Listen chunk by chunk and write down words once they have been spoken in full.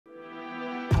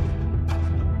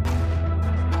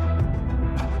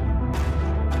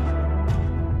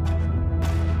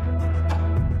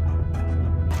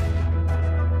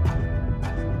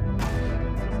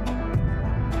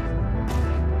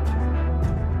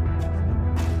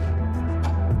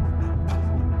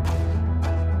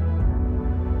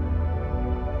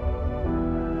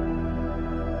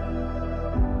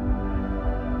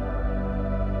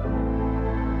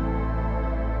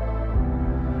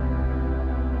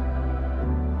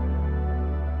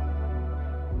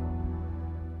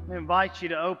I invite you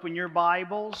to open your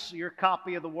Bibles, your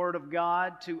copy of the Word of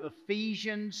God, to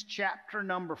Ephesians chapter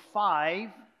number 5.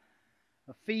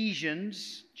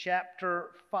 Ephesians chapter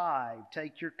 5.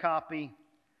 Take your copy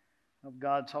of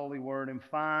God's holy Word and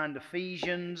find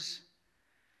Ephesians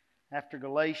after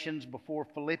Galatians, before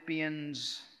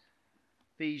Philippians.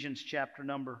 Ephesians chapter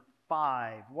number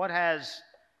 5. What has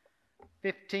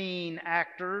 15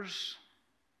 actors,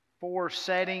 4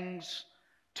 settings,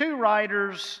 2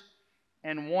 writers,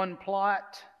 and 1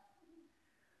 plot?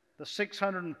 The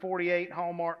 648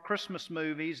 Hallmark Christmas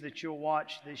movies that you'll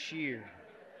watch this year.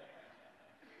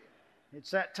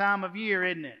 It's that time of year,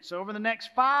 isn't it? So over the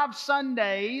next 5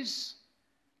 Sundays,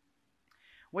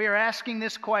 we are asking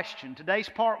this question. Today's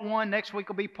part 1, next week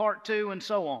will be part 2, and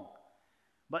so on.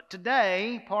 But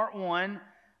today, part 1,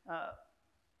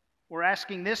 we're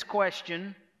asking this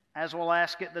question, as we'll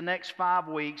ask it the next 5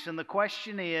 weeks. And the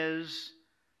question is,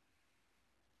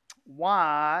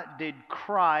 why did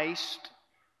Christ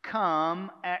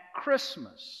come at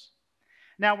Christmas?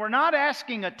 Now, we're not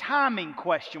asking a timing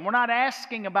question. We're not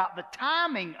asking about the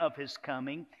timing of His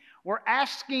coming. We're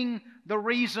asking the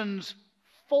reasons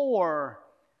for,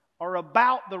 or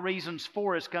about the reasons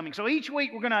for His coming. So each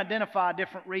week we're going to identify a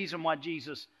different reason why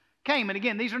Jesus came. And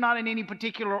again, these are not in any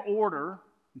particular order,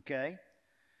 okay?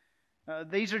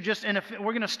 These are just,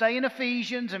 we're going to stay in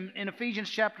Ephesians. And in Ephesians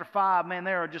chapter 5, man,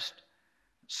 there are just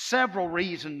several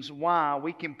reasons why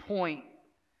we can point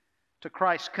to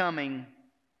Christ's coming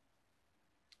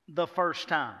the first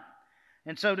time.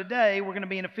 And so today we're going to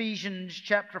be in Ephesians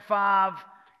chapter 5,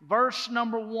 verse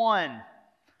number 1.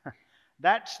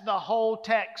 That's the whole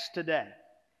text today.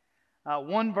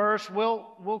 One verse,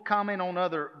 we'll comment on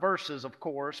other verses, of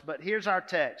course, but here's our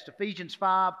text. Ephesians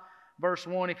 5, verse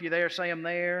 1. If you're there, say I'm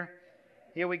there.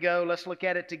 Here we go. Let's look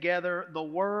at it together. The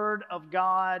Word of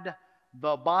God,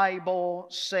 the Bible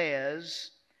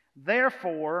says,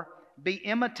 "Therefore, be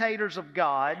imitators of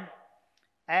God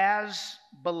as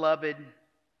beloved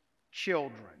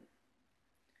children."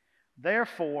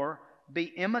 Therefore, be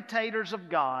imitators of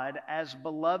God as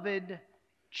beloved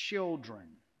children.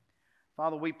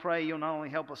 Father, we pray You'll not only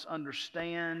help us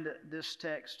understand this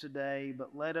text today,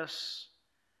 but let us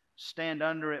stand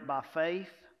under it by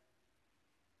faith.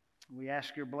 We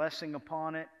ask Your blessing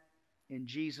upon it in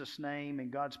Jesus' name,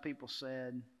 and God's people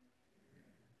said.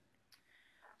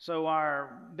 So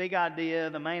our big idea,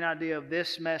 the main idea of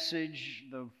this message,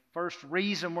 the first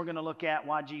reason we're going to look at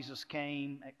why Jesus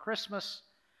came at Christmas,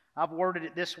 I've worded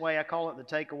it this way. I call it the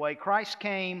takeaway. Christ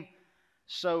came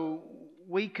so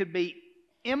we could be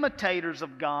imitators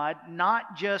of God,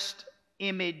 not just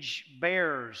image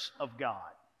bearers of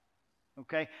God.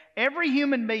 Okay? Every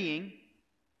human being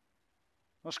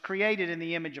was created in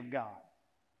the image of God.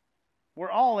 We're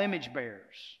all image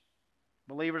bearers,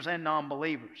 believers and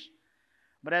non-believers.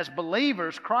 But as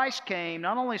believers, Christ came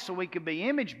not only so we could be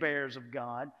image bearers of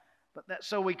God, but that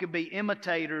so we could be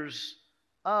imitators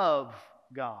of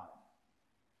God.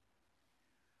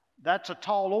 That's a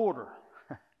tall order.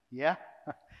 Yeah,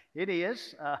 it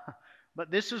is.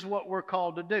 But this is what we're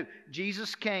called to do.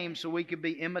 Jesus came so we could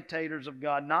be imitators of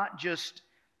God, not just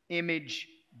image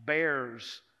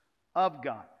bearers of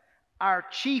God. Our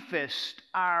chiefest,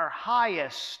 our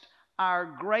highest, our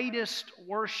greatest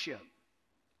worship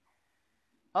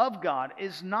of God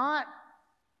is not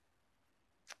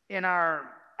in our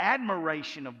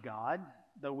admiration of God,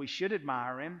 though we should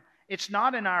admire Him. It's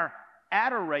not in our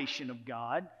adoration of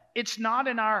God. It's not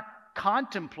in our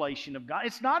contemplation of God.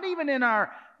 It's not even in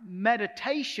our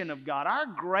meditation of God. Our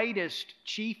greatest,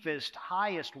 chiefest,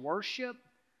 highest worship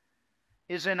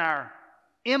is in our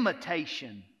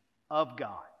imitation of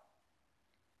God.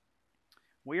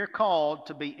 We are called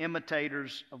to be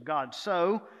imitators of God.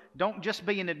 So, don't just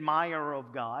be an admirer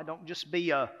of God. Don't just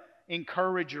be an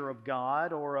encourager of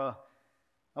God or a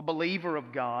believer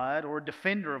of God or a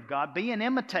defender of God. Be an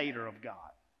imitator of God.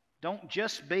 Don't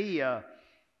just be a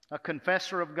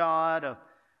confessor of God,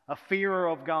 a fearer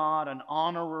of God, an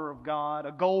honorer of God,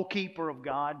 a goalkeeper of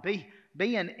God.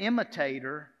 Be an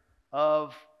imitator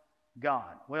of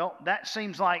God. Well, that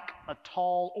seems like a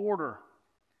tall order.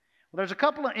 Well, there's a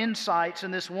couple of insights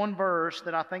in this one verse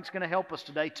that I think is going to help us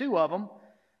today. 2 of them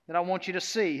that I want you to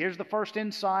see. Here's the first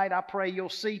insight I pray you'll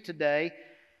see today,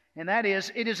 and that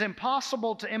is, it is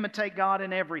impossible to imitate God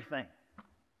in everything.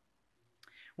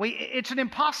 It's an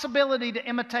impossibility to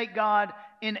imitate God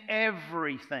in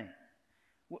everything.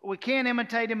 We can't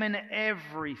imitate Him in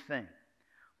everything.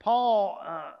 Paul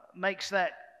makes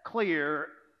that clear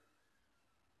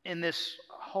in this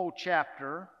whole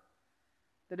chapter,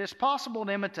 that it's possible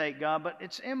to imitate God, but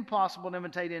it's impossible to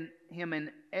imitate Him in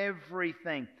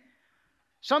everything.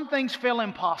 Some things feel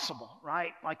impossible,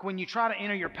 right? Like when you try to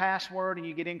enter your password and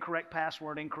you get incorrect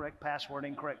password,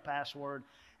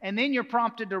 and then you're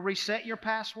prompted to reset your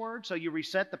password, so you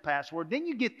reset the password. Then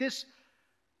you get this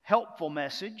helpful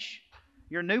message: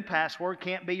 your new password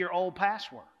can't be your old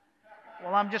password.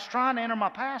 Well, I'm just trying to enter my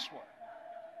password.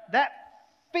 That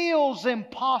feels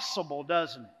impossible,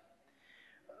 doesn't it?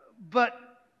 But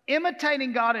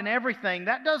imitating God in everything,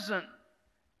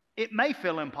 it may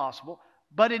feel impossible,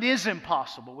 but it is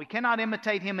impossible. We cannot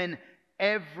imitate Him in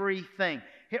everything.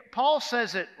 Paul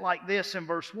says it like this in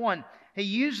verse 1. He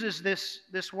uses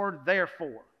this word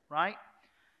therefore, right?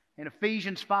 In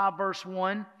Ephesians 5 verse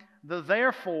 1, the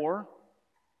therefore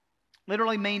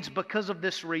literally means because of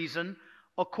this reason,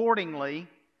 accordingly,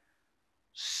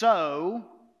 so,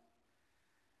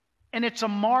 and it's a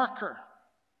marker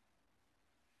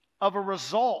of a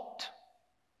result.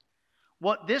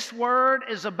 What this word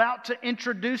is about to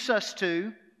introduce us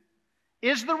to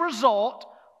is the result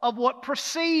of what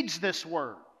precedes this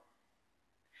word.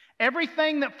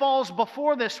 Everything that falls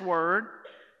before this word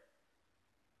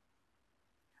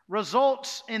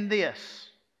results in this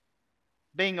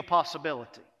being a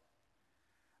possibility.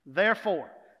 Therefore.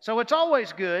 So it's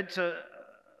always good to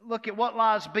look at what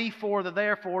lies before the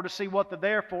therefore to see what the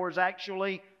therefore is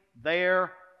actually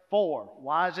there for.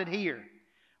 Why is it here?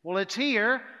 Well, it's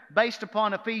here based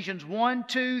upon Ephesians 1,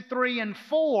 2, 3, and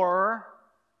 4.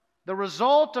 The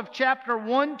result of chapter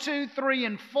 1, 2, 3,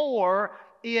 and 4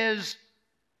 is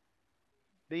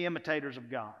be imitators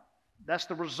of God. That's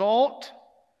the result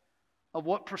of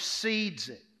what precedes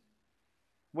it.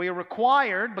 We are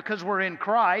required, because we're in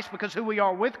Christ, because who we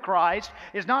are with Christ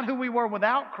is not who we were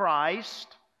without Christ.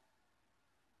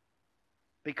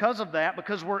 Because of that,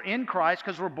 because we're in Christ,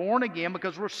 because we're born again,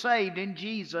 because we're saved in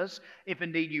Jesus, if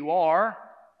indeed you are,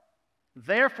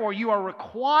 therefore you are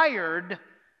required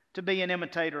to be an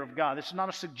imitator of God. This is not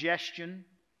a suggestion.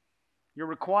 You're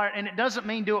required, and it doesn't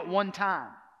mean do it one time.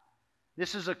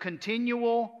 This is a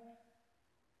continual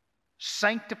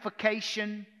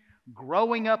sanctification,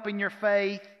 growing up in your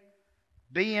faith,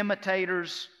 be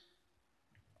imitators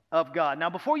of God. Now,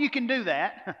 before you can do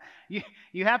that,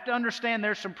 you have to understand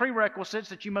there's some prerequisites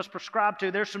that you must prescribe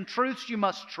to. There's some truths you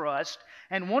must trust.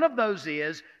 And one of those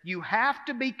is you have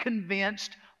to be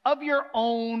convinced of your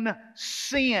own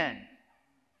sin.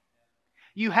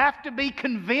 You have to be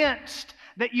convinced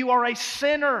that you are a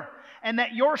sinner and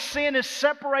that your sin has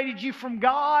separated you from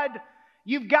God.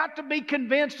 You've got to be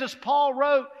convinced, as Paul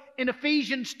wrote in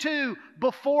Ephesians 2,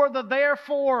 before the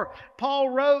therefore, Paul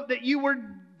wrote that you were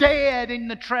dead in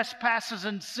the trespasses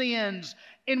and sins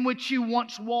in which you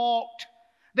once walked.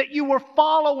 That you were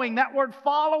following. That word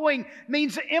following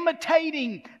means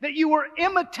imitating. That you were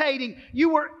imitating. You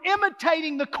were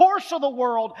imitating the course of the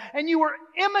world. And you were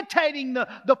imitating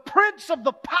the prince of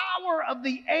the power of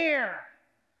the air.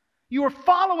 You were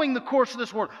following the course of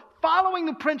this world. Following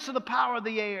the prince of the power of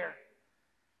the air.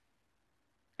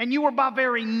 And you were by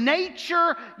very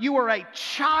nature, you were a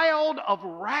child of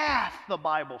wrath, the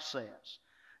Bible says.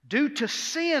 Due to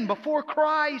sin before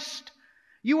Christ.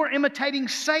 You were imitating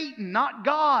Satan, not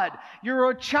God. You're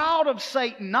a child of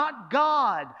Satan, not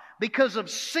God, because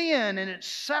of sin and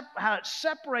how it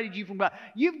separated you from God.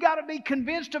 You've got to be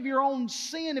convinced of your own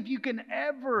sin if you can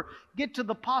ever get to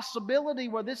the possibility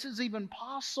where this is even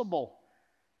possible.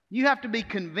 You have to be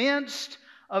convinced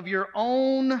of your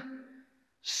own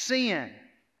sin.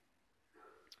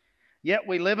 Yet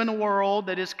we live in a world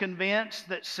that is convinced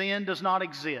that sin does not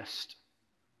exist.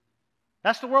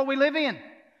 That's the world we live in.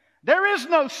 There is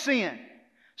no sin.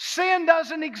 Sin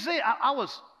doesn't exist.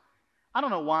 I don't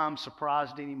know why I'm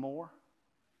surprised anymore.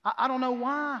 I don't know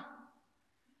why.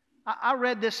 I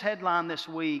read this headline this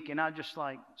week and I just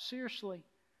like, seriously?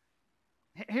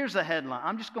 Here's the headline.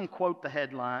 I'm just going to quote the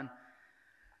headline.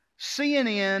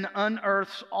 CNN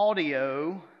unearths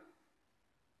audio.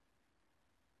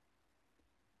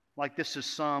 Like this is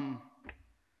some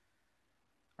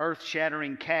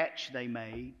earth-shattering catch they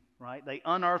made. Right? They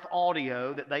unearthed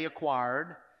audio that they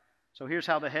acquired. So here's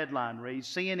how the headline reads.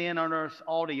 CNN unearthed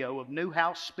audio of new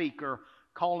House Speaker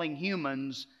calling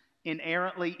humans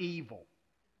inerrantly evil.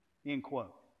 End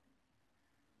quote.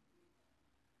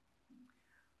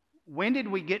 When did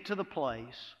we get to the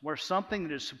place where something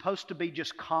that is supposed to be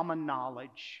just common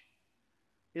knowledge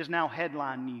is now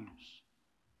headline news?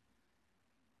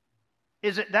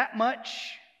 Is it that much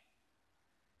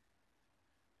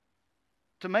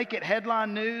to make it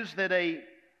headline news that a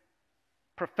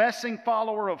professing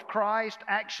follower of Christ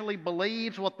actually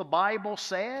believes what the Bible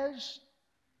says?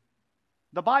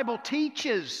 The Bible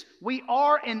teaches we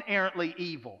are inerrantly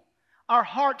evil. Our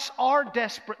hearts are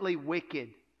desperately wicked.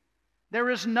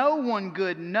 There is no one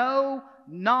good, no,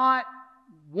 not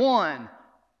one.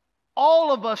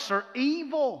 All of us are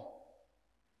evil.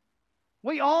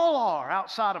 We all are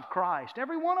outside of Christ,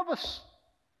 every one of us.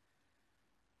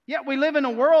 Yet we live in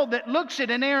a world that looks at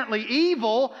inherently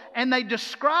evil and they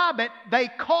describe it, they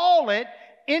call it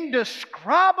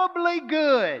indescribably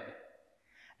good.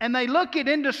 And they look at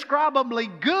indescribably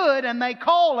good and they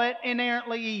call it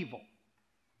inherently evil.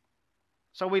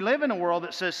 So we live in a world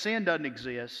that says sin doesn't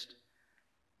exist.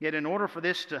 Yet in order for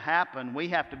this to happen, we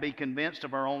have to be convinced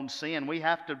of our own sin. We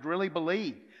have to really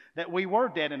believe that we were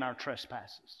dead in our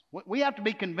trespasses. We have to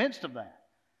be convinced of that.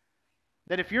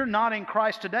 That if you're not in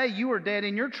Christ today, you are dead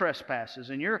in your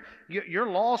trespasses, and you're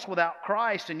lost without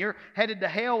Christ, and you're headed to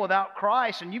hell without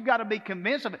Christ, and you've got to be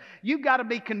convinced of it. You've got to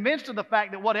be convinced of the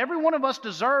fact that what every one of us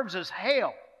deserves is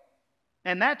hell.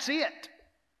 And that's it.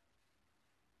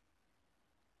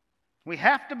 We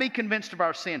have to be convinced of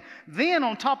our sin. Then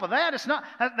on top of that,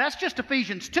 that's just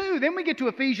Ephesians 2. Then we get to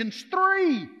Ephesians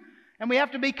 3. And we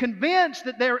have to be convinced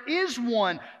that there is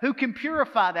one who can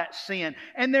purify that sin.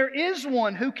 And there is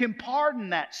one who can pardon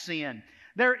that sin.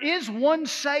 There is one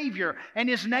Savior, and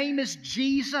His name is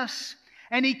Jesus.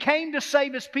 And He came to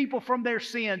save His people from their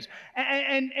sins.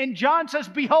 And John says,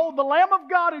 "Behold, the Lamb of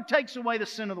God who takes away the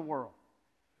sin of the world."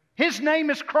 His name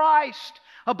is Christ.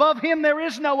 Above Him there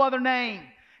is no other name.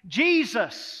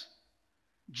 Jesus.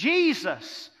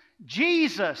 Jesus.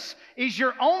 Jesus is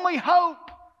your only hope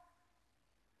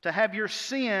to have your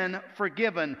sin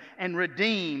forgiven and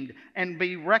redeemed and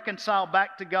be reconciled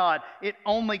back to God. It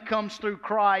only comes through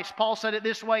Christ. Paul said it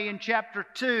this way in chapter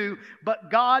 2, "But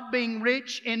God, being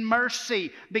rich in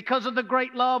mercy, because of the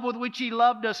great love with which He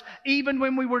loved us, even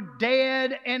when we were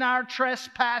dead in our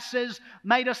trespasses,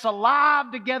 made us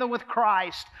alive together with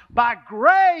Christ. By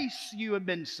grace you have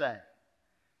been saved."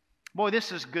 Boy,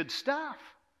 this is good stuff.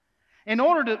 In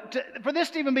order for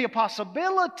this to even be a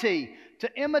possibility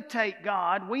to imitate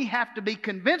God, we have to be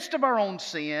convinced of our own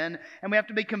sin, and we have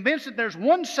to be convinced that there's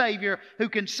one Savior who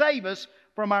can save us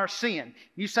from our sin.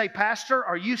 You say, "Pastor,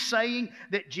 are you saying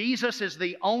that Jesus is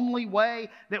the only way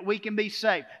that we can be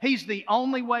saved? He's the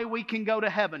only way we can go to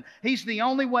heaven. He's the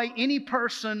only way any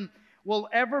person will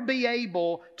ever be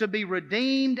able to be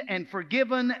redeemed and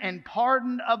forgiven and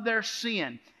pardoned of their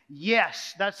sin?"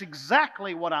 Yes, that's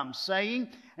exactly what I'm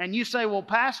saying. And you say, "Well,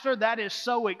 Pastor, that is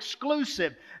so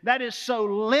exclusive. That is so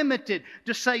limited.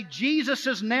 To say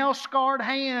Jesus' nail-scarred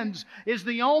hands is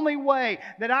the only way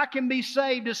that I can be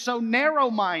saved is so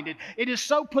narrow-minded. It is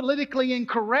so politically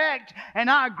incorrect." And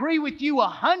I agree with you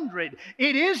 100.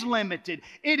 It is limited.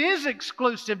 It is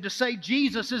exclusive to say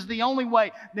Jesus is the only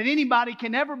way that anybody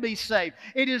can ever be saved.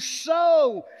 It is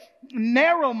so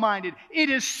narrow-minded.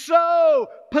 It is so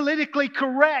politically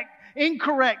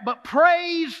incorrect. But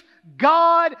praise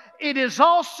God, it is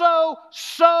also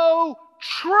so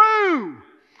true.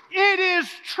 It is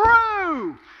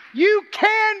true. You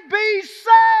can be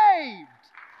saved.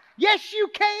 Yes, you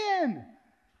can.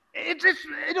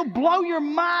 It'll blow your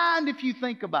mind if you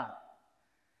think about it.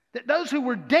 That those who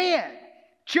were dead,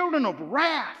 children of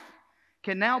wrath,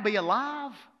 can now be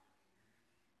alive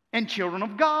and children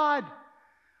of God.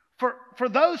 For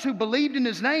those who believed in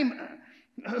His name,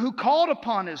 who called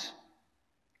upon His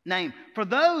name, for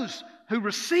those who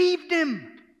received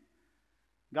Him,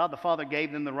 God the Father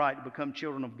gave them the right to become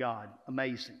children of God.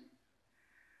 Amazing.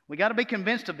 We got to be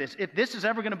convinced of this. If this is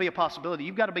ever going to be a possibility,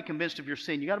 you've got to be convinced of your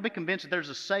sin. You've got to be convinced that there's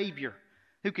a Savior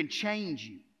who can change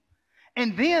you.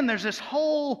 And then there's this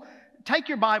whole, take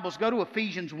your Bibles, go to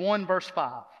Ephesians 1 verse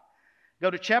 5.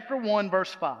 Go to chapter 1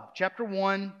 verse 5. Chapter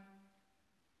 1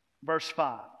 verse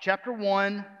 5. Chapter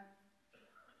 1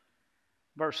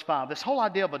 verse 5. This whole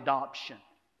idea of adoption.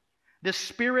 This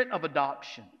spirit of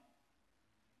adoption.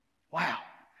 Wow.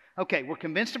 Okay, we're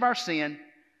convinced of our sin,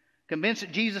 convinced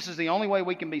that Jesus is the only way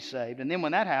we can be saved. And then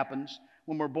when that happens,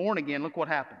 when we're born again, look what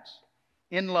happens.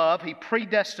 In love, He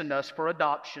predestined us for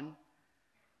adoption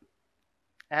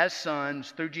as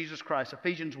sons through Jesus Christ.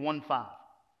 Ephesians 1:5.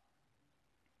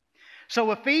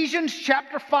 So Ephesians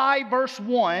chapter 5 verse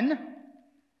 1,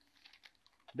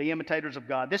 be imitators of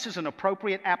God. This is an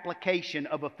appropriate application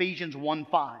of Ephesians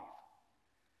 1:5.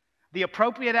 The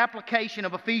appropriate application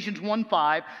of Ephesians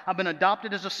 1:5, I've been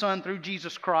adopted as a son through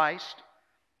Jesus Christ.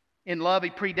 In love, He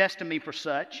predestined me for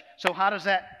such. So how does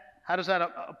that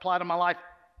apply to my life?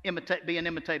 Be an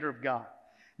imitator of God.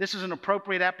 This is an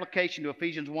appropriate application to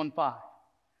Ephesians 1:5.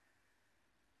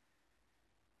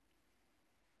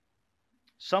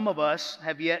 Some of us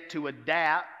have yet to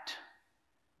adapt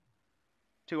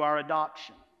to our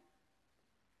adoption.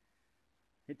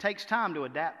 It takes time to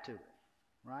adapt to it,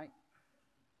 right?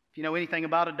 If you know anything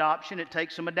about adoption, it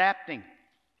takes some adapting.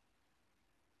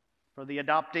 for the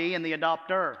adoptee and the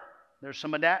adopter. There's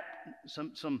some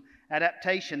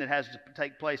adaptation that has to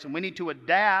take place, and we need to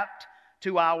adapt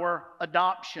to our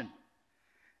adoption.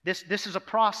 This is a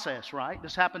process, right?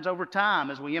 This happens over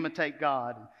time as we imitate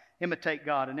God, and imitate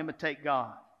God, and imitate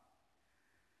God.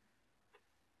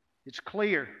 It's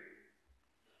clear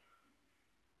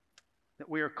that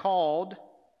we are called,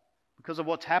 because of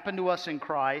what's happened to us in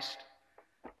Christ,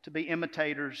 to be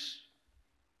imitators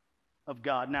of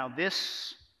God. Now,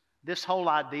 this whole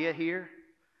idea here,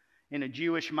 in a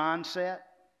Jewish mindset,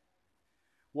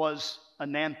 was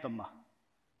anathema.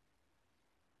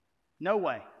 No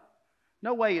way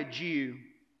a Jew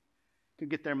could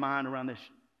get their mind around this,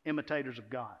 imitators of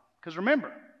God. Because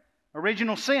remember,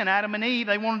 original sin, Adam and Eve,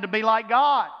 they wanted to be like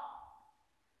God.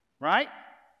 Right?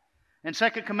 And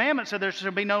second commandment said there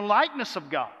should be no likeness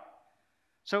of God.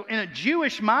 So in a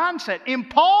Jewish mindset, in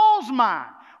Paul's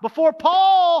mind, before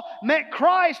Paul met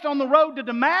Christ on the road to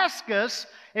Damascus,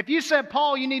 if you said,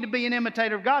 Paul, you need to be an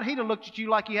imitator of God, he'd have looked at you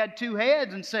like you had two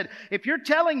heads and said, if you're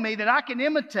telling me that I can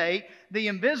imitate the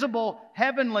invisible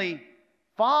heavenly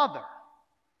Father,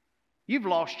 you've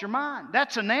lost your mind.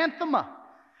 That's anathema.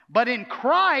 But in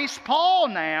Christ, Paul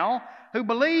now, who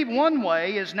believe one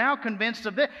way, is now convinced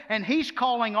of this, and he's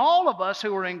calling all of us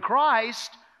who are in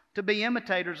Christ to be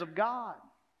imitators of God.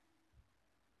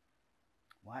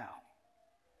 Wow.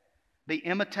 Be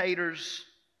imitators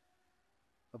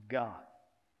of God.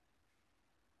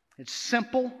 It's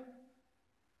simple,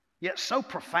 yet so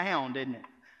profound, isn't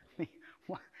it?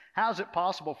 How is it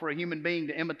possible for a human being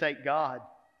to imitate God?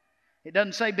 It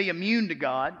doesn't say be immune to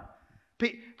God.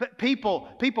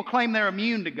 People claim they're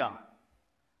immune to God.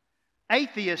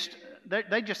 Atheists,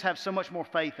 they just have so much more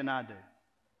faith than I do,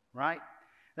 right?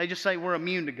 They just say we're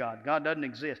immune to God. God doesn't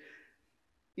exist.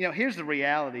 You know, here's the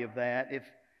reality of that.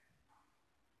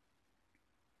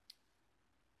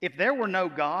 If there were no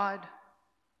God,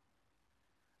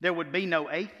 there would be no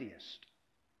atheist.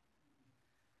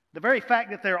 The very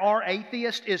fact that there are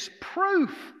atheists is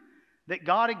proof that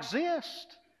God exists.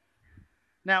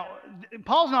 Now,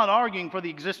 Paul's not arguing for the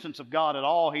existence of God at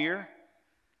all here.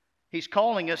 He's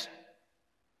calling us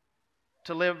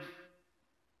to live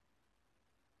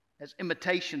as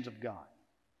imitations of God,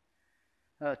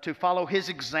 to follow His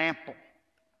example.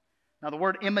 Now, the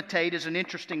word imitate is an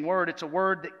interesting word. It's a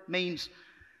word that means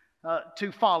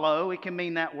to follow. It can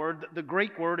mean that word. The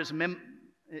Greek word is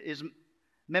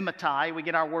mimetai. We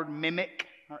get our word mimic,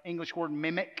 our English word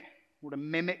mimic. We're to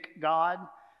mimic God.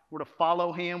 We're to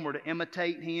follow Him. We're to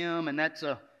imitate Him. And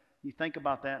you think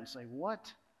about that and say,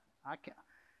 what? I can't.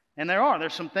 And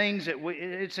there's some things that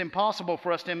it's impossible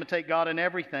for us to imitate God in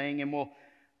everything, and we'll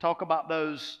talk about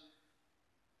those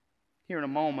here in a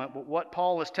moment. But what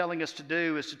Paul is telling us to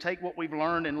do is to take what we've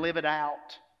learned and live it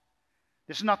out.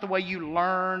 This is not the way you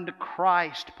learned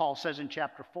Christ, Paul says in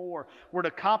chapter 4. We're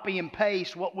to copy and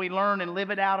paste what we learn and live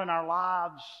it out in our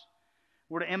lives.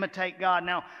 We're to imitate God.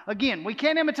 Now, again, we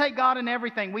can't imitate God in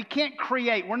everything. We can't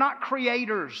create. We're not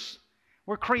creators.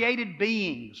 We're created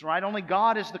beings, right? Only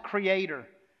God is the creator.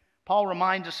 Paul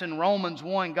reminds us in Romans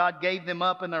 1, God gave them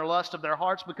up in their lust of their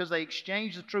hearts because they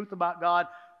exchanged the truth about God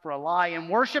for a lie and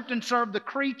worshiped and served the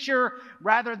creature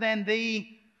rather than the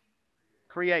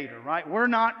Creator, right? We're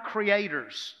not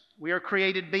creators. We are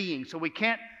created beings. So we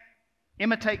can't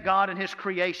imitate God in His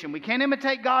creation. We can't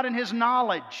imitate God in His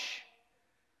knowledge.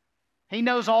 He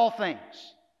knows all things.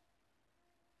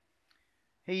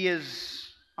 He is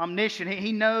omniscient.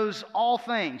 He knows all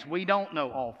things. We don't know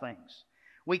all things.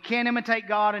 We can't imitate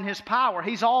God in His power.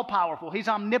 He's all-powerful. He's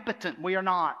omnipotent. We are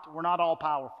not. We're not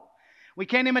all-powerful. We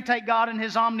can't imitate God in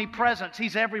His omnipresence.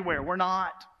 He's everywhere. We're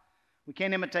not. We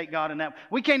can't imitate God in that.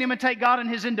 We can't imitate God in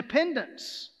His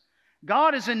independence.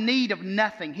 God is in need of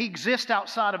nothing. He exists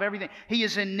outside of everything. He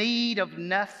is in need of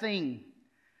nothing.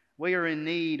 We are in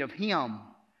need of Him.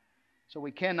 So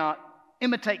we cannot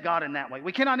imitate God in that way.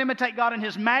 We cannot imitate God in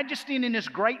His majesty and in His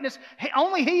greatness.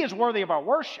 Only He is worthy of our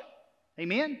worship.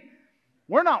 Amen?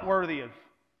 We're not worthy of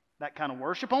that kind of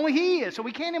worship. Only He is. So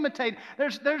we can't imitate.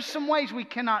 There's some ways we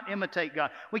cannot imitate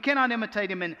God. We cannot imitate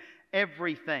Him in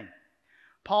everything.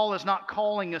 Paul is not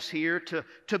calling us here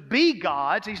to be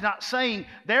gods. He's not saying,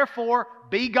 therefore,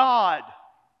 be God.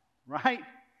 Right?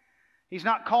 He's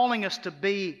not calling us to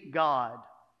be God.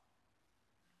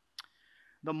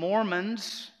 The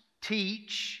Mormons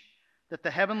teach that the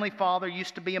Heavenly Father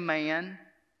used to be a man.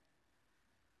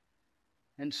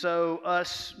 And so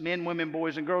us, men, women,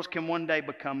 boys, and girls, can one day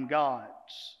become gods.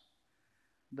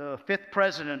 The fifth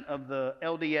president of the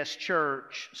LDS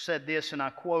Church said this, and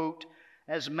I quote,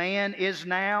 "As man is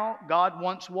now, God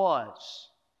once was.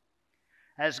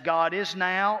 As God is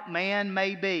now, man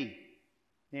may be."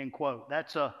 End quote.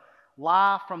 That's a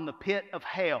lie from the pit of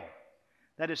hell.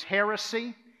 That is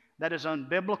heresy. That is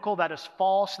unbiblical. That is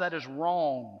false. That is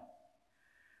wrong.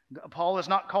 Paul is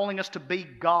not calling us to be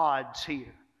gods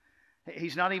here.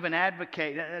 He's not even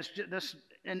advocating. That's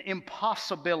an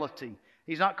impossibility.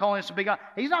 He's not calling us to be God.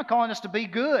 He's not calling us to be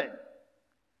good,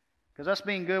 because us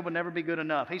being good would never be good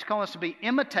enough. He's calling us to be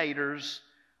imitators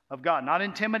of God, not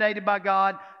intimidated by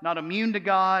God, not immune to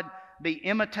God, be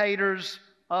imitators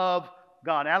of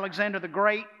God. Alexander the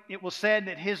Great, it was said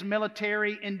that his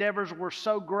military endeavors were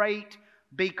so great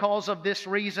because of this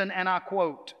reason, and I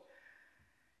quote,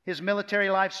 his military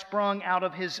life sprung out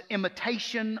of his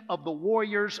imitation of the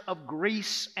warriors of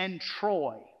Greece and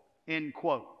Troy, end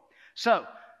quote. So,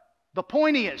 the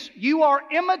point is, you are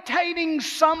imitating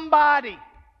somebody.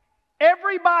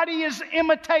 Everybody is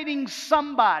imitating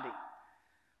somebody.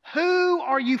 Who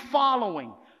are you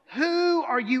following? Who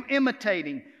are you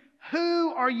imitating?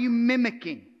 Who are you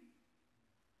mimicking?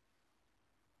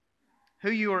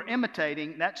 Who you are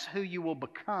imitating, that's who you will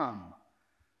become.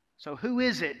 So who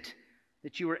is it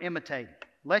that you are imitating?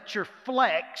 Let your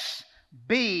flex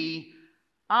be,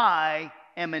 I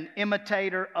am an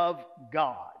imitator of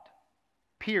God.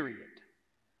 Period.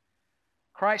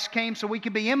 Christ came so we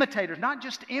could be imitators, not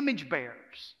just image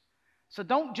bearers. So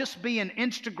don't just be an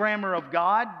Instagrammer of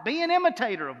God, be an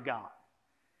imitator of God.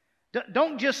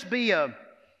 Don't just be a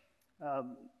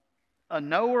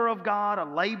knower of God, a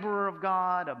laborer of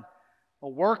God, a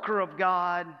worker of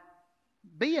God.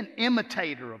 Be an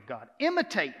imitator of God.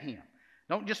 Imitate Him.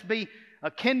 Don't just be a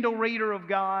Kindle reader of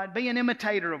God. Be an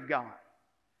imitator of God.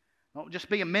 Don't just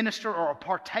be a minister or a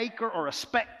partaker or a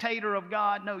spectator of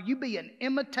God. No, you be an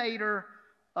imitator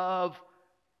of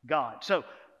God. So,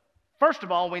 first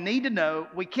of all, we need to know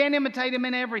we can't imitate Him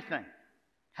in everything.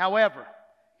 However,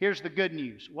 here's the good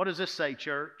news. What does this say,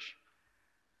 church?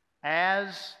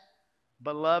 As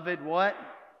beloved what?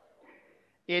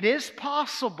 It is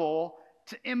possible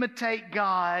to imitate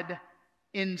God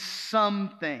in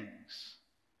some things.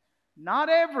 Not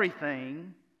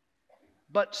everything,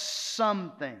 but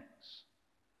some things.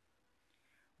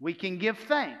 We can give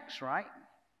thanks, right?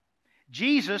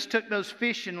 Jesus took those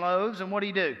fish and loaves, and what did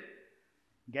He do?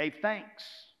 Gave thanks.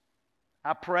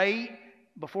 I pray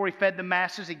before He fed the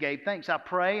masses, He gave thanks. I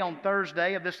pray on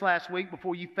Thursday of this last week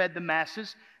before you fed the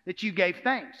masses that you gave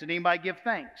thanks. Did anybody give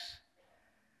thanks?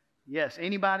 Yes.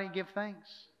 Anybody give thanks?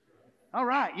 All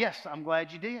right. Yes, I'm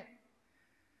glad you did.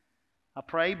 I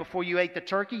pray before you ate the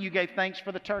turkey, you gave thanks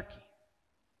for the turkey.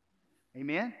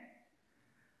 Amen.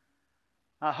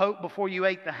 I hope before you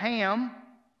ate the ham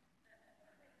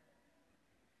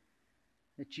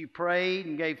that you prayed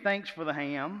and gave thanks for the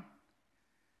ham.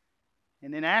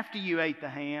 And then after you ate the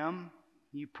ham,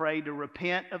 you prayed to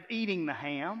repent of eating the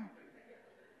ham,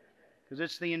 because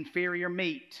it's the inferior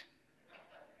meat.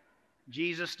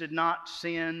 Jesus did not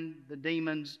send the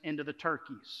demons into the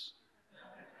turkeys.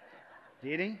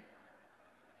 Did He?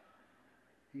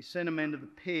 He sent them into the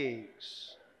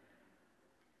pigs.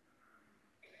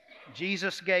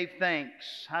 Jesus gave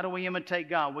thanks. How do we imitate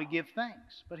God? We give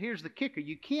thanks. But here's the kicker.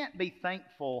 You can't be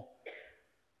thankful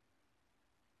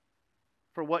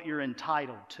for what you're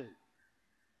entitled to.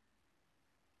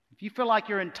 If you feel like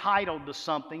you're entitled to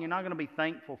something, you're not going to be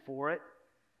thankful for it.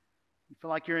 You feel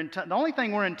like you're the only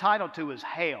thing we're entitled to is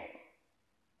hell.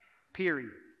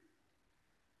 Period.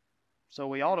 So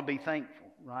we ought to be thankful,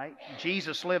 right?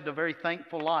 Jesus lived a very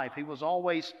thankful life. He was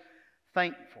always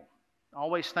thankful,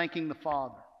 always thanking the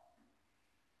Father.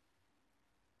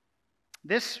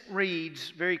 This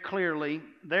reads very clearly,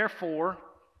 therefore,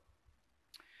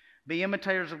 be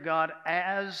imitators of God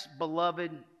as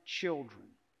beloved children.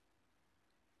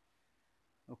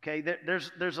 Okay,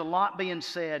 there's a lot being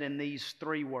said in these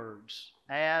three words,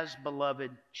 as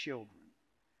beloved children.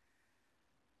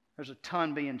 There's a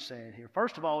ton being said here.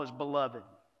 First of all is beloved.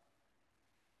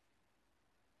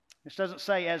 This doesn't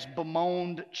say as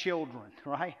bemoaned children,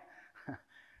 right?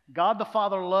 God the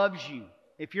Father loves you.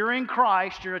 If you're in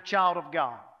Christ, you're a child of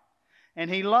God. And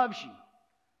He loves you.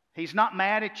 He's not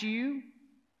mad at you.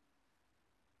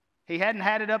 He hadn't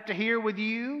had it up to here with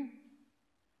you.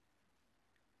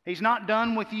 He's not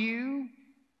done with you.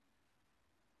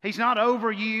 He's not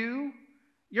over you.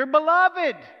 You're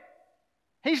beloved.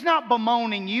 He's not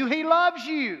bemoaning you. He loves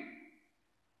you.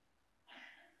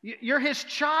 You're His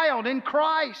child in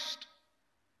Christ.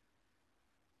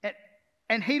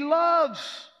 And He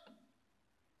loves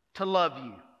to love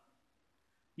you.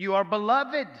 You are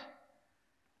beloved.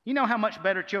 You know how much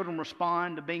better children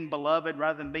respond to being beloved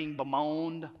rather than being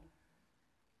bemoaned?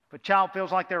 If a child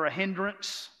feels like they're a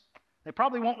hindrance, they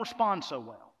probably won't respond so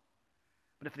well.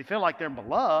 But if they feel like they're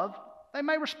beloved, they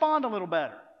may respond a little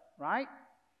better, right?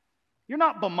 You're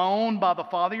not bemoaned by the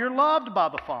Father. You're loved by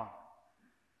the Father.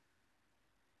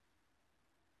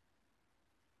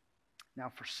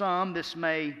 Now, for some, this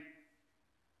may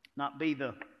not be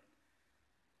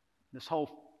this whole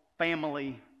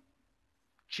family,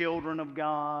 children of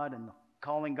God, and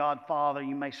calling God Father.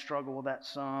 You may struggle with that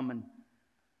some, and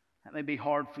that may be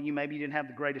hard for you. Maybe you didn't have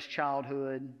the greatest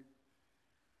childhood.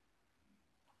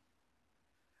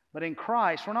 But in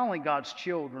Christ, we're not only God's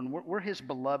children, we're His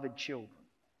beloved children.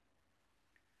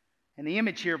 And the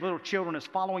image here of little children is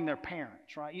following their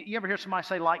parents, right? You ever hear somebody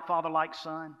say, like father, like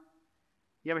son?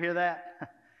 You ever hear that?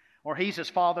 Or he's his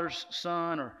father's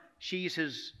son, or she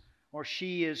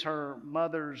is her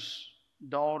mother's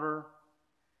daughter.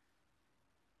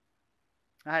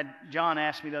 I had John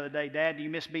ask me the other day, Dad, do you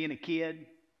miss being a kid?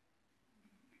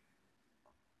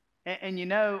 And you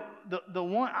know, the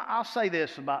one, I'll say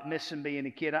this about missing being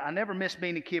a kid. I never missed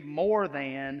being a kid more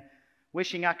than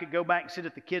wishing I could go back and sit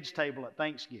at the kids' table at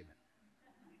Thanksgiving.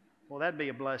 Well, that'd be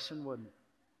a blessing, wouldn't it?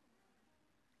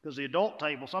 Because the adult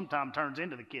table sometimes turns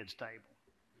into the kids' table.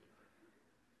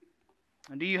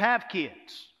 And do you have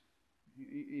kids?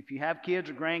 If you have kids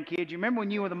or grandkids, you remember when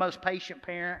you were the most patient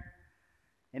parent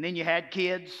and then you had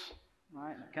kids,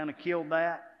 right? It kind of killed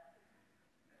that.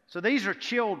 So these are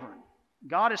children.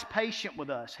 God is patient with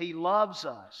us. He loves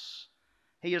us.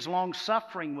 He is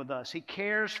long-suffering with us. He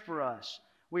cares for us.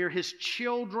 We are His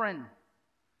children.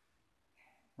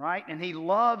 Right? And He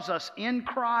loves us in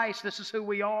Christ. This is who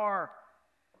we are.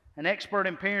 An expert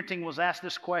in parenting was asked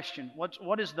this question.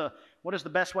 What is the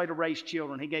best way to raise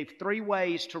children? He gave 3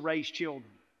 ways to raise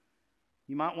children.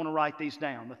 You might want to write these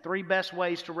down. The 3 best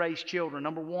ways to raise children.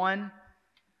 Number 1,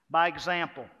 by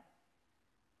example.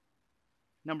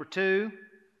 Number 2,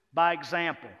 by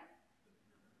example.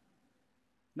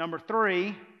 Number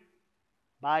 3,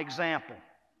 by example.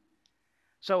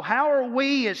 So how are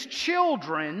we as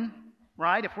children,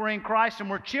 right? If we're in Christ and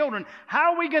we're children,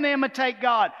 how are we going to imitate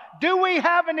God? Do we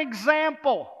have an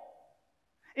example?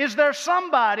 Is there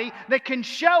somebody that can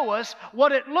show us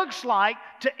what it looks like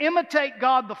to imitate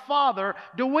God the Father?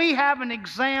 Do we have an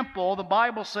example? The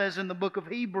Bible says in the book of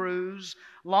Hebrews,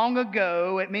 long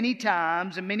ago, at many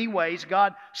times, in many ways,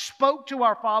 God spoke to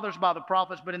our fathers by the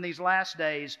prophets, but in these last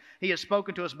days, He has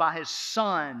spoken to us by His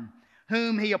Son,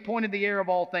 whom He appointed the heir of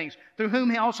all things, through whom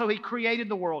He created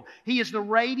the world. He is the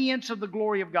radiance of the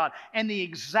glory of God and the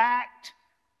exact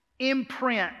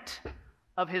imprint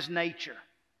of His nature.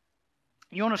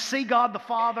 You want to see God the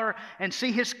Father and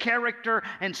see His character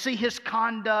and see His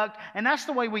conduct. And that's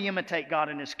the way we imitate God,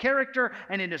 in His character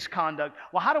and in His conduct.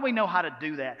 Well, how do we know how to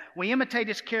do that? We imitate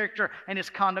His character and His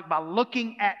conduct by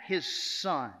looking at His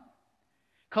Son.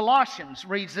 Colossians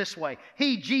reads this way.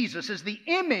 He, Jesus, is the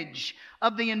image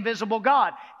of the invisible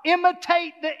God.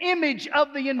 Imitate the image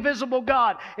of the invisible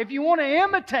God. If you want to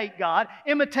imitate God,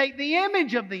 imitate the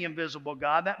image of the invisible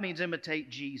God. That means imitate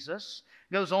Jesus.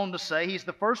 Goes on to say He's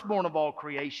the firstborn of all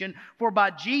creation. For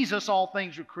by Jesus all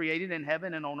things were created in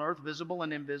heaven and on earth, visible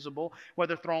and invisible,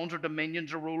 whether thrones or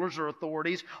dominions or rulers or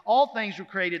authorities. All things were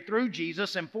created through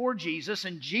Jesus and for Jesus,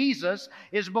 and Jesus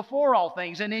is before all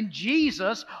things. And in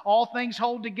Jesus all things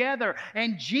hold together.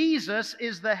 And Jesus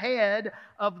is the head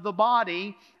of the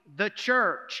body, the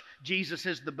church. Jesus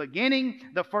is the beginning,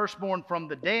 the firstborn from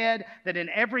the dead, that in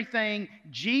everything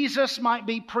Jesus might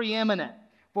be preeminent.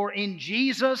 For in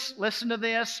Jesus, listen to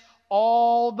this,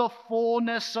 all the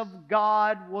fullness of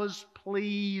God was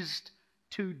pleased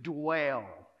to dwell.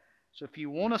 So if you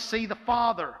want to see the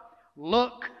Father,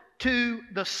 look to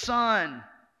the Son.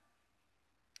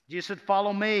 Jesus said,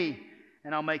 follow me,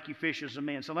 and I'll make you fishers of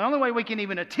men. So the only way we can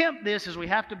even attempt this is we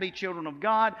have to be children of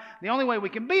God. The only way we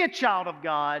can be a child of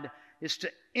God is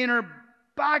to enter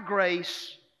by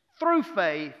grace, through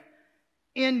faith,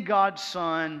 in God's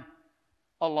Son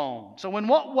alone. So in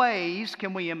what ways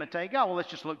can we imitate God? Well, let's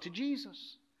just look to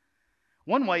Jesus.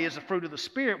 One way is the fruit of the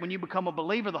Spirit. When you become a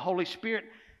believer, the Holy Spirit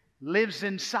lives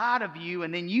inside of you,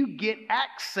 and then you get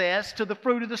access to the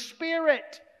fruit of the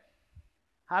Spirit.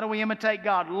 How do we imitate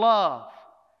God? Love,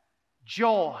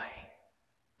 joy,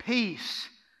 peace,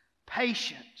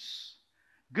 patience,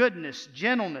 goodness,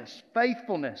 gentleness,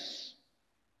 faithfulness,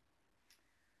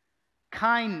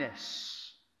 kindness,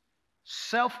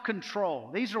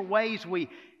 self-control. These are ways we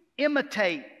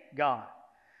imitate God.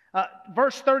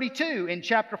 Verse 32 in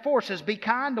chapter 4 says, be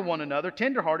kind to one another,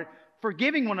 tenderhearted,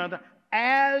 forgiving one another,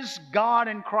 as God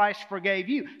in Christ forgave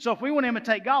you. So if we want to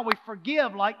imitate God, we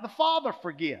forgive like the Father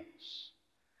forgives.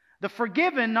 The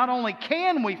forgiven, not only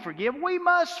can we forgive, we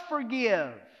must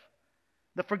forgive.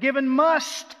 The forgiven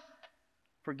must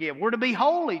forgive. We're to be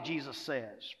holy, Jesus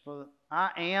says, for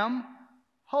I am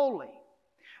holy.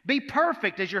 Be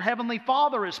perfect as your heavenly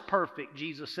Father is perfect,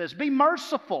 Jesus says. Be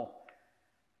merciful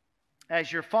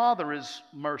as your Father is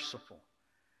merciful.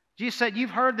 Jesus said,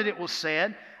 you've heard that it was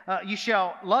said, you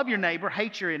shall love your neighbor,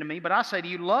 hate your enemy. But I say to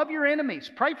you, love your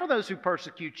enemies. Pray for those who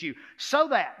persecute you. So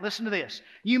that, listen to this,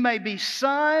 you may be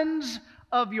sons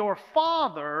of your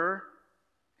Father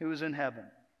who is in heaven.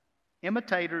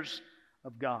 Imitators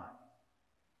of God.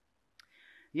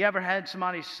 You ever had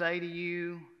somebody say to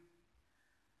you,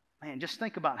 man, just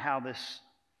think about how this...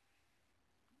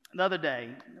 The other day,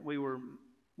 we were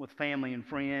with family and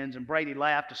friends, and Brady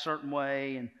laughed a certain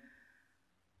way, and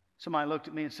somebody looked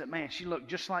at me and said, man, she looked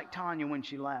just like Tanya when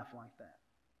she laughed like that.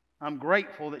 I'm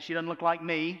grateful that she doesn't look like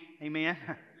me. Amen.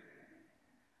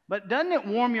 But doesn't it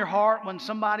warm your heart when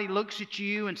somebody looks at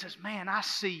you and says, man, I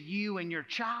see you and your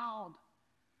child.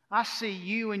 I see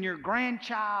you and your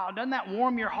grandchild. Doesn't that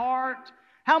warm your heart?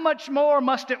 How much more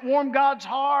must it warm God's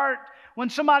heart when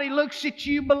somebody looks at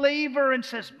you, believer, and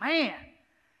says, man,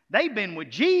 they've been with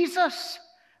Jesus.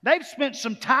 They've spent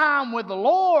some time with the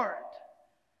Lord.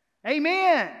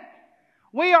 Amen.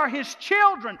 We are His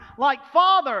children, like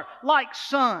Father, like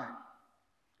Son.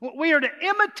 We are to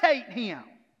imitate Him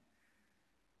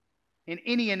in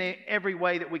any and every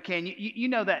way that we can. You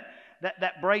know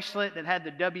that bracelet that had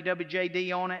the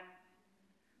WWJD on it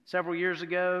several years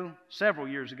ago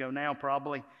now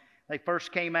probably. They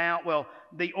first came out. Well,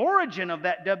 the origin of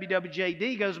that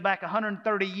WWJD goes back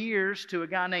 130 years to a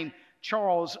guy named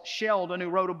Charles Sheldon, who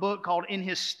wrote a book called In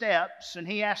His Steps. And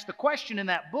he asked the question in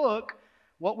that book,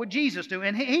 what would Jesus do?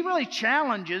 And he really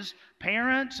challenges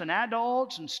parents and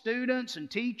adults and students and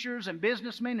teachers and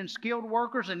businessmen and skilled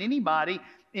workers and anybody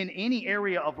in any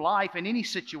area of life, in any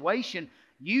situation.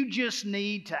 You just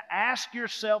need to ask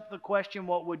yourself the question,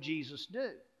 what would Jesus do?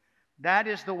 That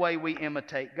is the way we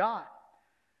imitate God.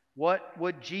 What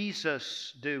would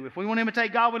Jesus do? If we want to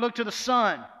imitate God, we look to the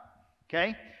Son.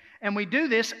 Okay? And we do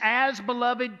this as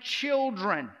beloved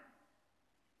children.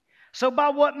 So by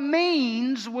what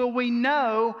means will we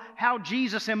know how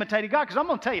Jesus imitated God? Because I'm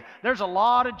going to tell you, there's a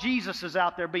lot of Jesuses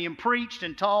out there being preached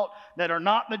and taught that are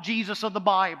not the Jesus of the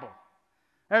Bible.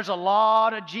 There's a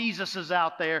lot of Jesuses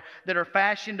out there that are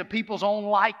fashioned to people's own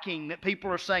liking, that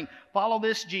people are saying, follow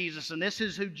this Jesus, and this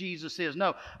is who Jesus is.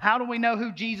 No. How do we know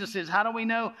who Jesus is? How do we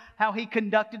know how He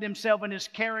conducted Himself and His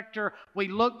character? We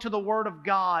look to the Word of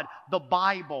God, the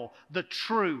Bible, the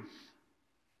truth.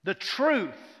 The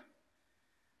truth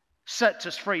sets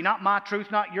us free. Not my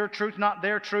truth, not your truth, not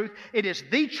their truth. It is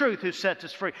the truth who sets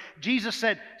us free. Jesus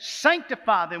said,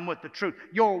 sanctify them with the truth.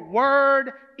 Your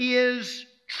Word is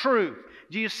truth.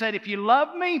 Jesus said, if you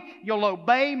love me, you'll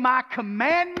obey my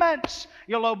commandments.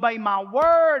 You'll obey my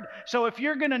word. So if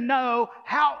you're going to know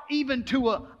how even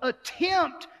to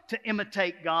attempt to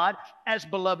imitate God as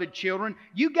beloved children,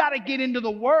 you got to get into the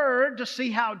Word to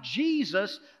see how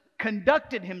Jesus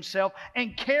conducted Himself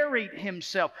and carried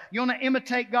Himself. You want to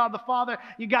imitate God the Father?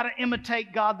 You got to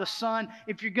imitate God the Son.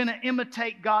 If you're going to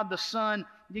imitate God the Son,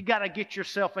 you got to get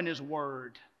yourself in His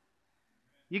Word.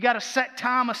 You got to set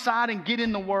time aside and get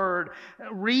in the Word.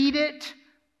 Read it,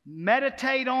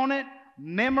 meditate on it,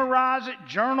 memorize it,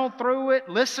 journal through it,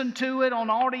 listen to it on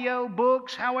audio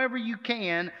books, however you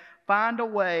can. Find a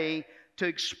way to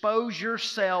expose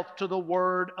yourself to the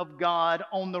Word of God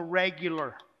on the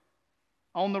regular.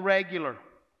 On the regular.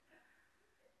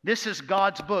 This is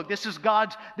God's book. This is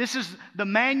the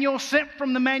manual sent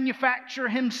from the manufacturer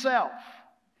himself.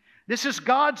 This is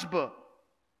God's book.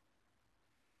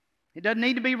 It doesn't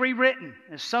need to be rewritten,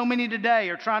 as so many today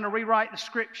are trying to rewrite the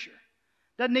Scripture.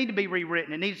 It doesn't need to be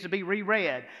rewritten. It needs to be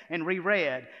reread and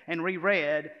reread and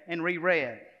reread and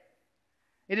reread.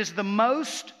 It is the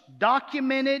most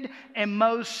documented and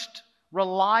most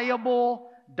reliable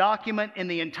document in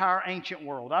the entire ancient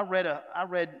world. I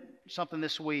read something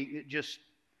this week that just,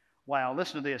 wow,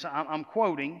 listen to this. I'm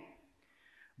quoting,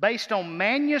 based on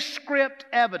manuscript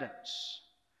evidence,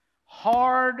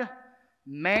 hard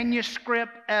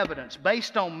manuscript evidence.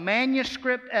 Based on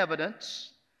manuscript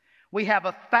evidence, we have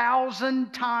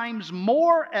 1,000 times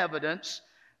more evidence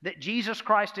that Jesus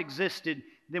Christ existed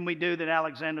than we do that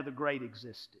Alexander the Great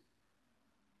existed.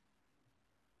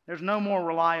 There's no more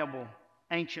reliable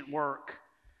ancient work.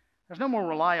 There's no more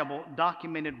reliable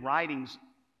documented writings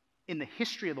in the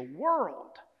history of the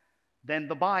world than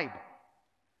the Bible.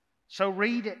 So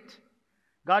read it.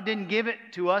 God didn't give it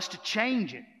to us to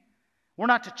change it. We're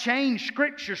not to change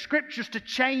Scripture. Scripture's to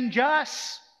change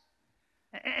us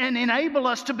and enable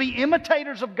us to be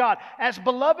imitators of God as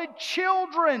beloved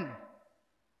children.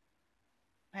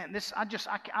 Man,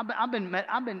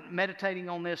 I've been meditating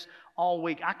on this all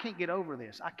week. I can't get over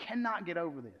this. I cannot get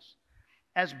over this.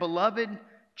 As beloved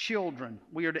children,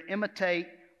 we are to imitate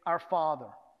our Father.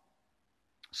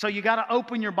 So you got to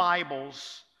open your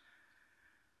Bibles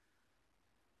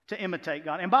to imitate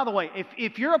God. And by the way,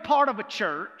 if you're a part of a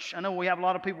church, I know we have a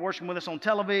lot of people worshiping with us on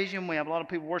television, we have a lot of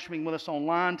people worshiping with us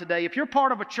online today. If you're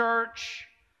part of a church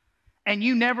and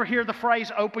you never hear the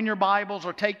phrase open your Bibles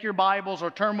or take your Bibles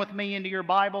or turn with me into your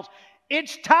Bibles,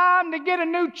 it's time to get a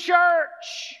new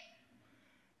church.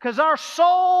 Because our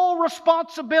sole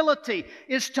responsibility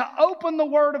is to open the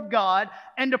Word of God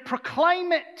and to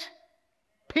proclaim it.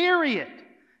 Period.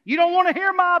 You don't want to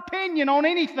hear my opinion on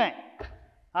anything.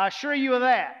 I assure you of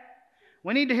that.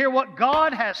 We need to hear what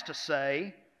God has to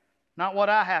say, not what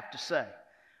I have to say.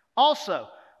 Also,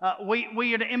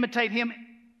 we are to imitate Him.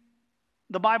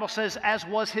 The Bible says, as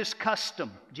was His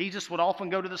custom. Jesus would often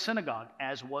go to the synagogue,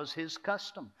 as was His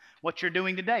custom. What you're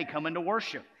doing today, coming to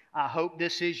worship. I hope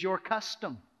this is your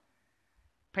custom.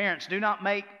 Parents, do not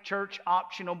make church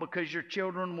optional because your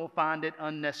children will find it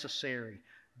unnecessary.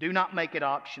 Do not make it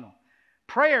optional.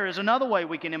 Prayer is another way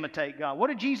we can imitate God. What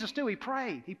did Jesus do? He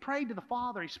prayed. He prayed to the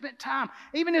Father. He spent time.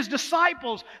 Even His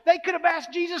disciples, they could have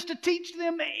asked Jesus to teach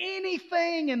them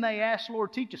anything, and they asked,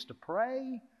 Lord, teach us to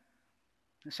pray.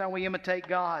 That's how we imitate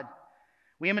God.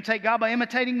 We imitate God by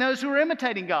imitating those who are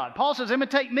imitating God. Paul says,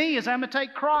 imitate me as I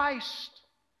imitate Christ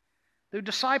through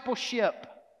discipleship.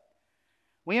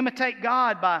 We imitate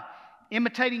God by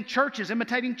imitating churches.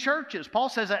 Paul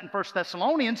says that in 1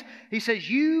 Thessalonians. He says,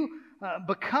 you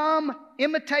become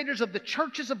imitators of the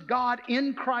churches of God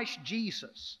in Christ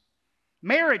Jesus.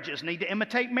 Marriages need to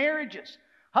imitate marriages.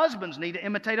 Husbands need to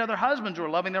imitate other husbands who are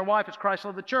loving their wife as Christ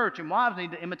loved the church. And wives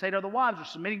need to imitate other wives who are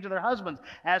submitting to their husbands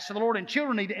as to the Lord. And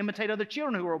children need to imitate other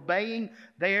children who are obeying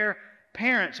their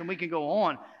parents. And we can go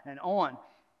on and on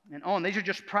and on. These are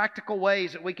just practical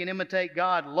ways that we can imitate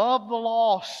God. Love the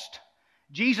lost.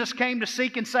 Jesus came to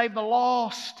seek and save the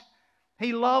lost.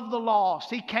 He loved the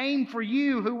lost. He came for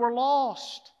you who were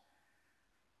lost.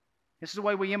 This is the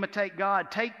way we imitate God.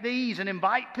 Take these and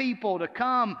invite people to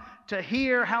come to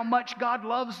hear how much God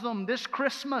loves them this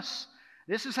Christmas.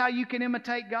 This is how you can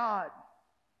imitate God.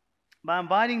 By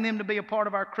inviting them to be a part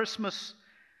of our Christmas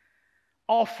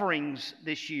offerings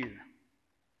this year.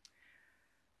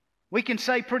 We can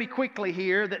say pretty quickly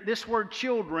here that this word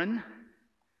children,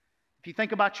 if you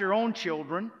think about your own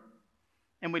children,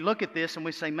 and we look at this and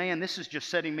we say, man, this is just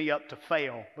setting me up to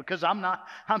fail because I'm not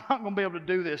going to be able to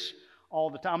do this all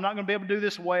the time. I'm not going to be able to do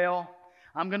this well.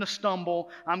 I'm going to stumble.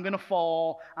 I'm going to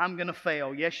fall. I'm going to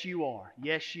fail. Yes, you are.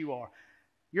 Yes, you are.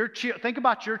 Think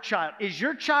about your child. Is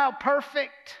your child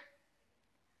perfect?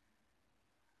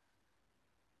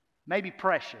 Maybe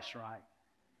precious, right?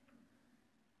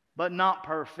 But not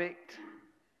perfect.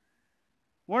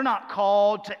 We're not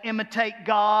called to imitate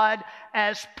God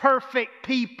as perfect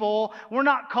people. We're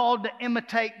not called to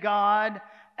imitate God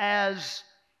as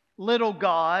little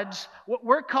gods.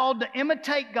 We're called to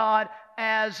imitate God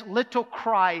as little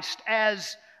Christ,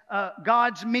 as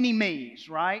God's mini-me's,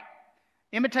 right?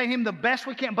 Imitate Him the best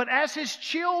we can, but as His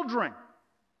children.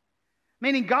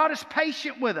 Meaning God is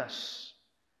patient with us.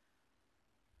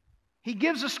 He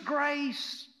gives us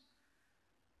grace.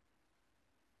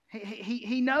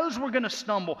 He knows we're going to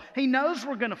stumble. He knows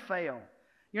we're going to fail.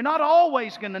 You're not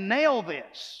always going to nail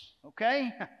this, okay?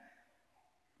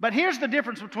 But here's the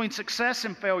difference between success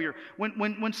and failure.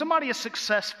 When somebody is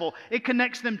successful, it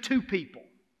connects them to people,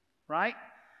 right?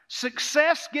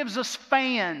 Success gives us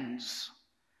fans.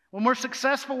 When we're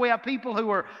successful, we have people who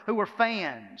are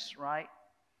fans, right?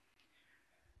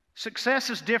 Success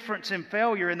is different in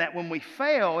failure in that when we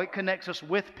fail, it connects us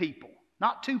with people.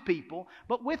 Not to people,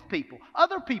 but with people.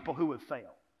 Other people who have failed.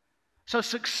 So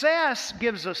success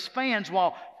gives us fans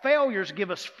while failures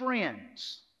give us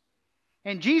friends.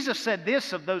 And Jesus said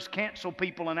this of those canceled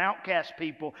people and outcast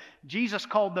people. Jesus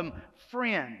called them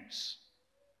friends.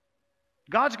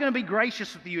 God's going to be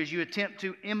gracious with you as you attempt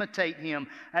to imitate Him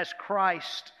as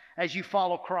Christ, as you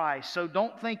follow Christ. So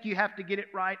don't think you have to get it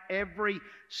right every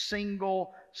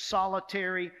single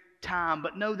solitary time.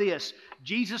 But know this,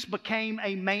 Jesus became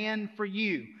a man for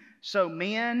you. So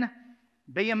men,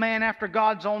 be a man after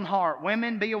God's own heart.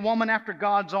 Women, be a woman after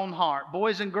God's own heart.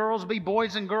 Boys and girls, be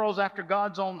boys and girls after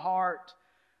God's own heart.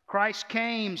 Christ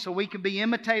came so we could be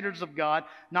imitators of God,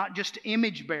 not just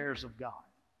image bearers of God.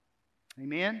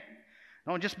 Amen?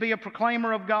 Don't just be a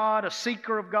proclaimer of God, a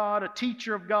seeker of God, a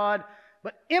teacher of God,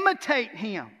 but imitate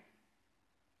Him.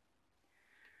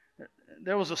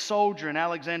 There was a soldier in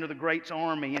Alexander the Great's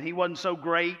army, and he wasn't so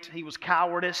great. He was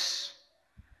cowardice.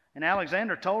 And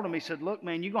Alexander told him, he said, look,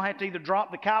 man, you're going to have to either drop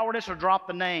the cowardice or drop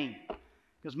the name.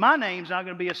 Because my name's not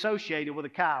going to be associated with a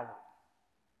coward.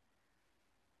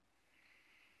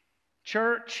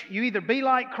 Church, you either be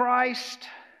like Christ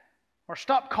or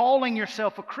stop calling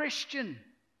yourself a Christian.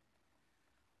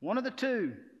 One of the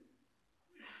two.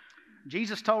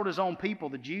 Jesus told His own people,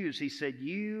 the Jews, He said,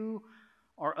 you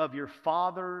are of your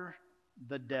father,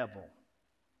 the devil.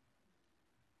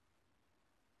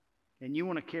 And you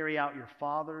want to carry out your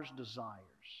father's desires.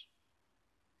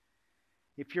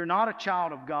 If you're not a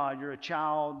child of God, you're a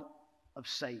child of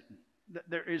Satan.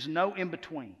 There is no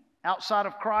in-between. Outside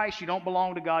of Christ, you don't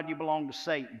belong to God, you belong to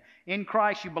Satan. In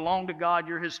Christ, you belong to God,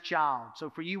 you're His child.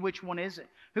 So for you, which one is it?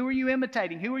 Who are you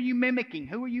imitating? Who are you mimicking?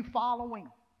 Who are you following?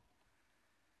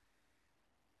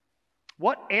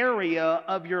 What area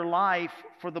of your life,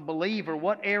 for the believer,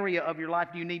 what area of your life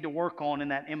do you need to work on in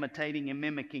that imitating and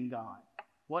mimicking God?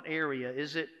 What area?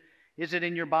 Is it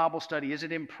in your Bible study? Is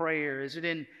it in prayer? Is it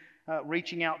in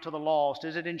reaching out to the lost?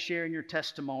 Is it in sharing your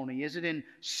testimony? Is it in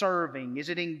serving? Is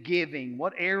it in giving?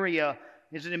 What area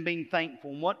is it in being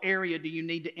thankful? And what area do you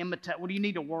need to imitate? What do you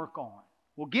need to work on?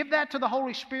 Well, give that to the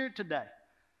Holy Spirit today.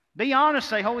 Be honest.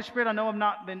 Say, Holy Spirit, I know I've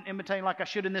not been imitating like I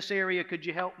should in this area. Could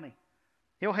you help me?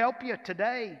 He'll help you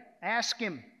today. Ask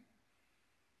Him.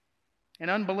 An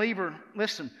unbeliever,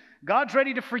 listen, God's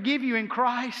ready to forgive you in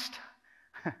Christ.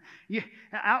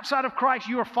 Outside of Christ,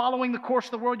 you are following the course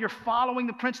of the world. You're following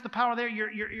the prince of the power there.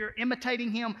 You're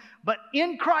imitating him. But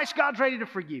in Christ, God's ready to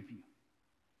forgive you.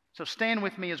 So stand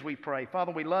with me as we pray.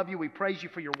 Father, we love you. We praise you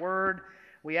for your word.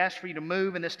 We ask for you to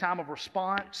move in this time of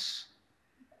response.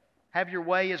 Have your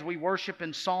way as we worship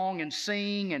in song and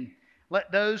sing, and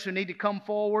let those who need to come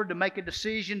forward to make a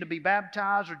decision to be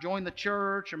baptized or join the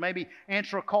church or maybe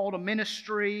answer a call to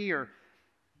ministry or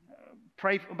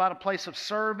pray about a place of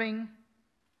serving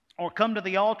or come to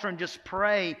the altar and just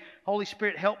pray, Holy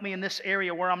Spirit, help me in this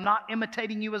area where I'm not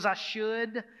imitating you as I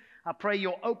should. I pray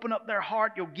you'll open up their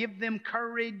heart. You'll give them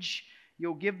courage.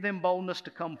 You'll give them boldness to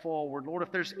come forward. Lord,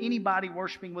 if there's anybody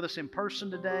worshiping with us in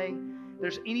person today, if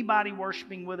there's anybody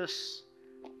worshiping with us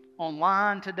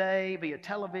online today, via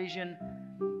television,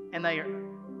 and they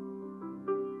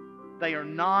are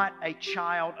not a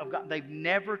child of God. They've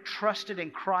never trusted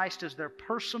in Christ as their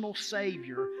personal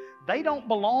Savior. They don't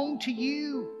belong to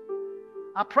you.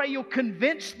 I pray you'll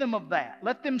convince them of that.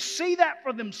 Let them see that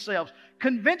for themselves.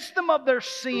 Convince them of their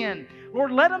sin.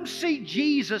 Lord, let them see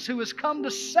Jesus who has come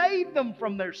to save them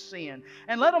from their sin.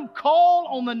 And let them call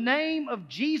on the name of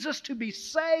Jesus to be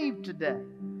saved today.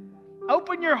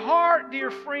 Open your heart,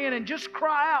 dear friend, and just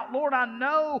cry out, Lord, I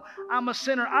know I'm a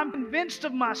sinner. I'm convinced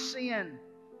of my sin.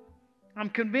 I'm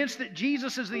convinced that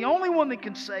Jesus is the only one that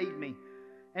can save me.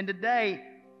 And today,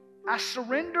 I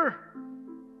surrender.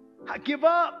 I give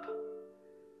up.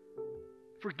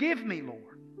 Forgive me,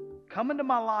 Lord. Come into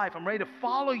my life. I'm ready to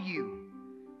follow you.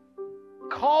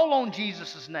 Call on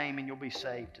Jesus' name and you'll be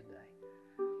saved today.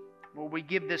 Lord, we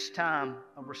give this time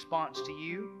a response to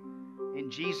you.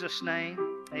 In Jesus' name,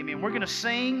 amen. We're going to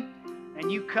sing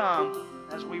and you come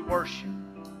as we worship.